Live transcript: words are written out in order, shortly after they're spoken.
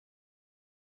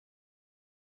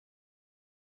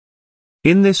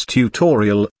In this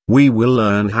tutorial, we will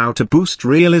learn how to boost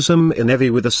realism in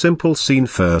Eevee with a simple scene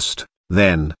first,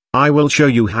 then, I will show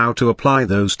you how to apply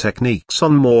those techniques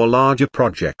on more larger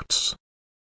projects.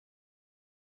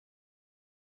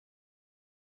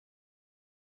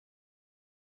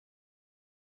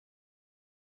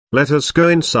 Let us go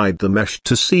inside the mesh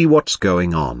to see what's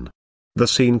going on. The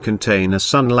scene contains a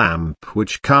sun lamp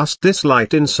which casts this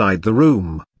light inside the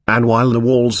room, and while the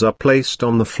walls are placed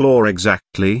on the floor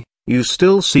exactly, you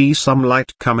still see some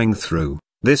light coming through.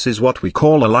 This is what we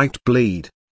call a light bleed.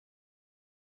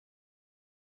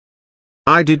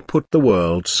 I did put the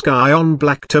world sky on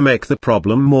black to make the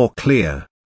problem more clear.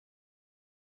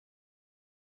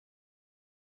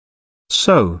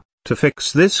 So, to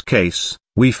fix this case,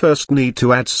 we first need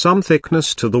to add some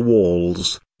thickness to the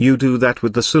walls. You do that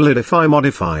with the solidify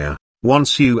modifier.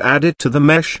 Once you add it to the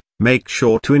mesh, make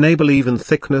sure to enable even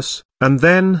thickness, and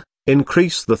then,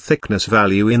 increase the thickness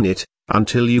value in it,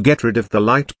 until you get rid of the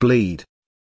light bleed.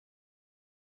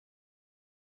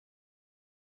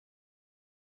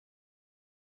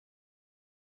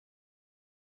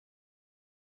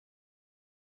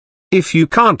 If you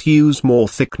can't use more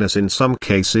thickness in some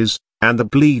cases, and the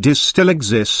bleed is still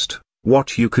exist,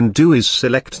 what you can do is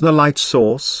select the light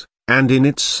source, and in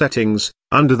its settings,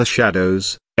 under the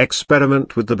shadows,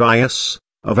 experiment with the bias.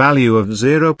 A value of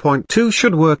 0.2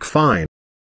 should work fine.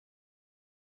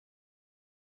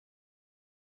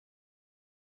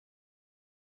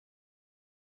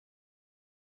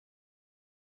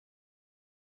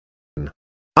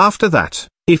 After that,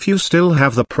 if you still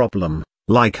have the problem,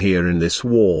 like here in this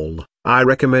wall, I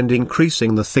recommend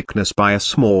increasing the thickness by a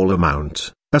small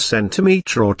amount. A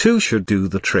centimeter or two should do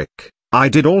the trick. I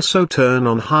did also turn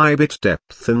on high bit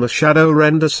depth in the shadow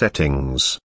render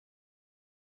settings.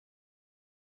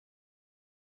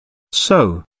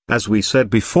 So, as we said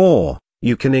before,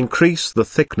 you can increase the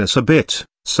thickness a bit,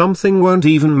 something won't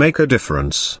even make a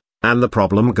difference, and the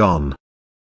problem gone.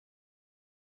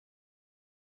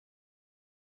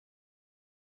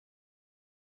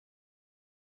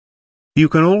 You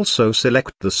can also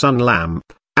select the sun lamp,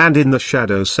 and in the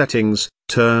shadow settings,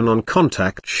 turn on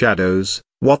contact shadows.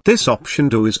 What this option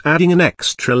do is adding an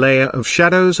extra layer of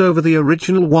shadows over the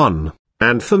original one,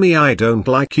 and for me I don't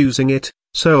like using it,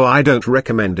 so I don't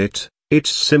recommend it. It's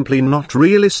simply not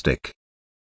realistic.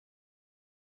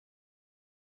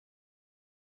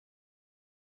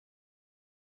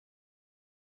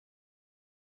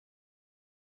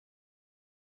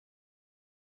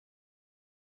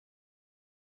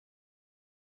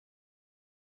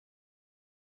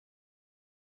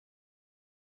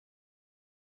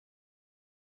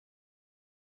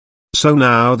 So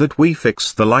now that we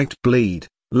fixed the light bleed,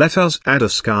 let us add a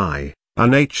sky,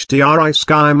 an HDRI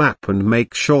sky map, and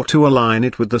make sure to align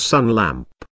it with the sun lamp.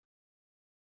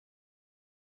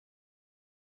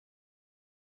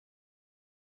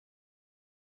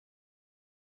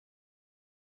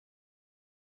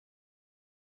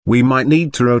 We might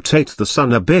need to rotate the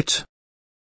sun a bit.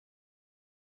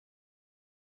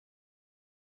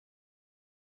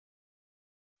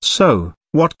 So,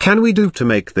 what can we do to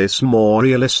make this more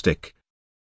realistic?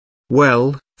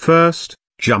 Well, first,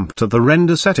 jump to the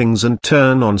render settings and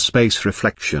turn on space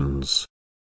reflections.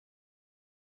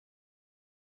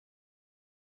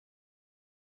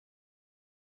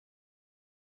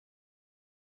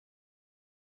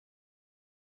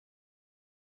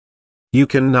 You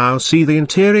can now see the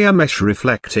interior mesh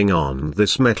reflecting on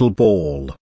this metal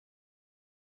ball.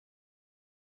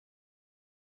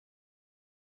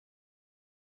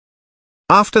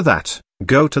 After that,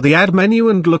 go to the Add menu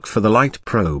and look for the light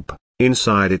probe.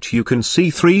 Inside it you can see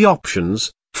three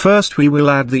options. First we will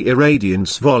add the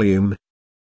Irradiance Volume.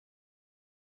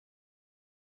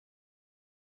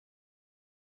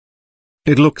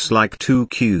 It looks like two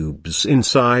cubes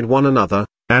inside one another,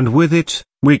 and with it,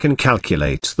 we can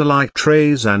calculate the light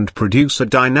trays and produce a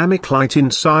dynamic light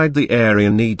inside the area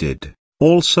needed.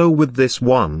 Also with this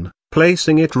one,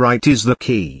 placing it right is the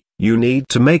key. You need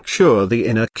to make sure the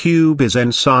inner cube is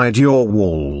inside your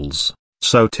walls,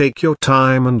 so take your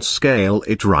time and scale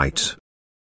it right.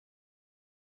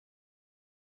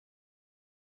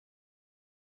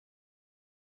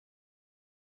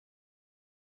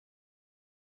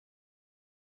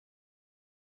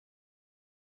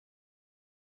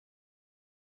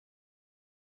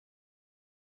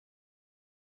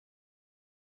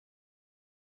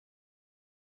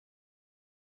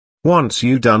 Once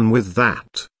you're done with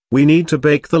that, we need to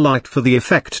bake the light for the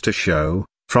effect to show.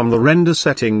 From the render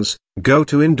settings, go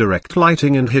to indirect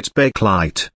lighting and hit bake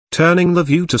light. Turning the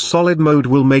view to solid mode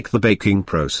will make the baking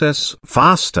process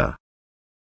faster.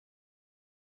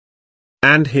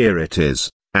 And here it is.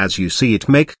 As you see, it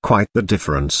make quite the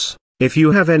difference. If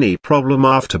you have any problem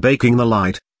after baking the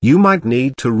light, you might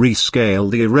need to rescale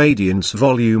the irradiance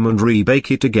volume and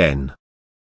rebake it again.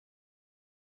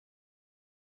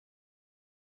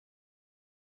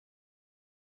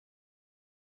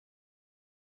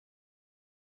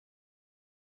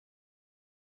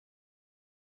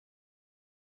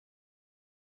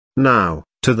 Now,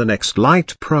 to the next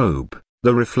light probe,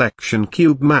 the reflection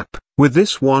cube map. With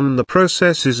this one the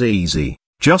process is easy,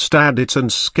 just add it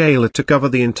and scale it to cover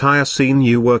the entire scene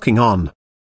you're working on.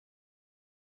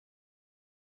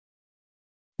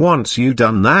 Once you've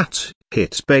done that,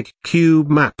 hit Bake Cube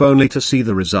Map only to see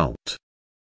the result.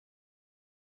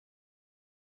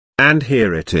 And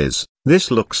here it is.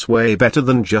 This looks way better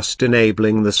than just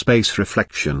enabling the space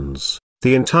reflections.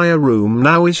 The entire room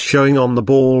now is showing on the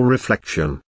ball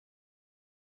reflection.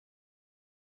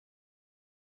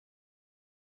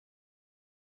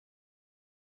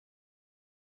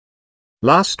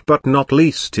 Last but not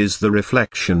least is the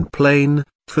reflection plane.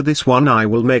 For this one I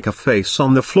will make a face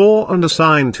on the floor and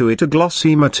assign to it a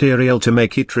glossy material to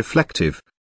make it reflective.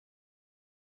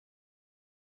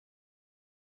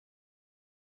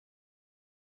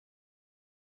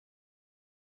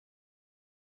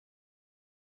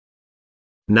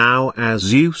 Now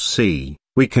as you see,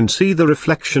 we can see the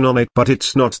reflection on it, but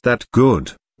it's not that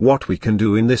good. What we can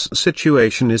do in this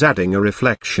situation is adding a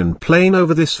reflection plane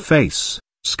over this face.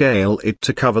 Scale it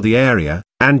to cover the area,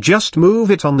 and just move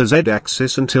it on the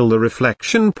Z-axis until the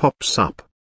reflection pops up.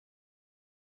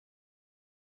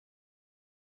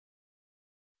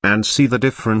 And see the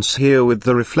difference here with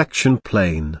the reflection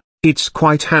plane. It's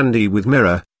quite handy with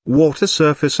mirror, water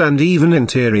surface and even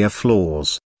interior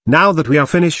floors. Now that we are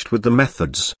finished with the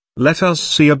methods, let us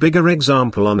see a bigger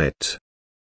example on it.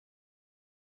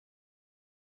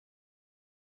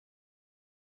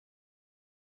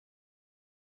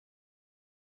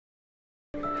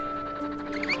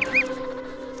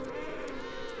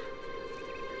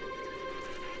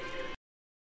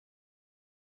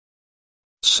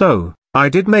 So, I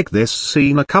did make this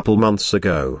scene a couple months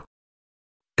ago.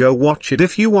 Go watch it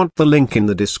if you want, the link in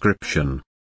the description.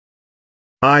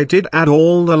 I did add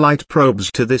all the light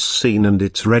probes to this scene and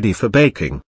it's ready for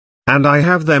baking. And I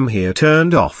have them here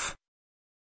turned off.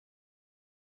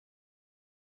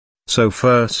 So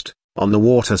first, on the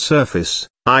water surface,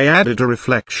 I added a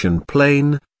reflection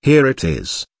plane. Here it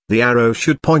is. The arrow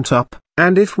should point up,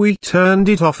 and if we turned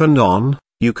it off and on,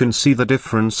 you can see the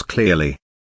difference clearly.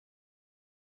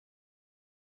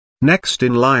 Next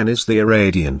in line is the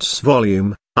irradiance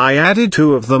volume. I added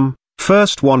 2 of them,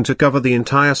 first one to cover the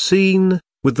entire scene,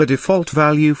 with the default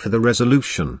value for the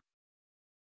resolution.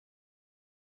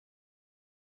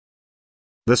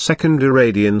 The second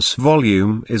irradiance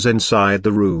volume is inside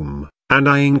the room, and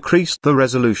I increased the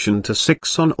resolution to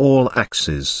 6 on all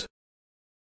axes.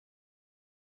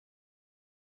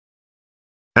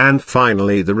 And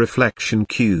finally the reflection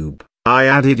cube. I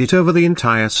added it over the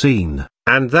entire scene,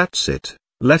 and that's it.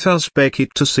 Let us bake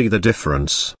it to see the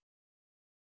difference.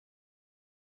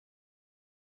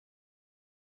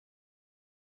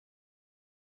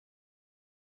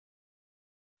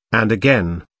 And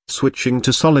again, switching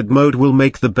to solid mode will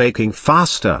make the baking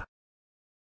faster.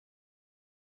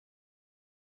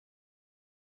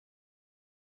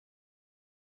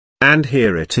 And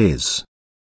here it is.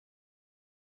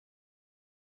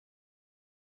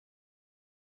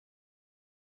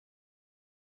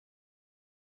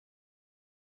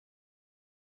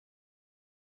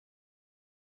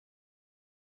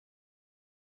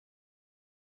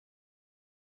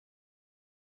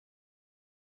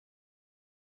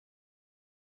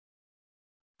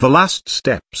 The last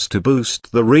steps to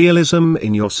boost the realism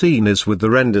in your scene is with the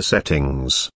render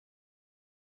settings.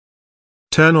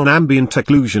 Turn on ambient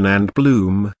occlusion and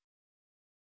bloom.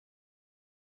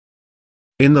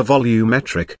 In the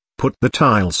volumetric, put the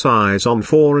tile size on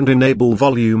 4 and enable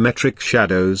volumetric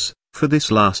shadows. For this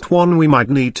last one we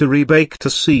might need to rebake to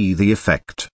see the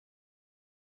effect.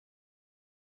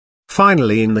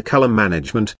 Finally, in the color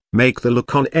management, make the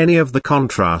look on any of the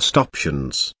contrast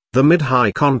options. The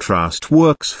mid-high contrast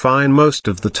works fine most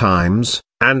of the times,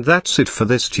 and that's it for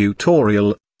this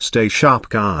tutorial. Stay sharp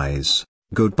guys,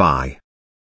 goodbye.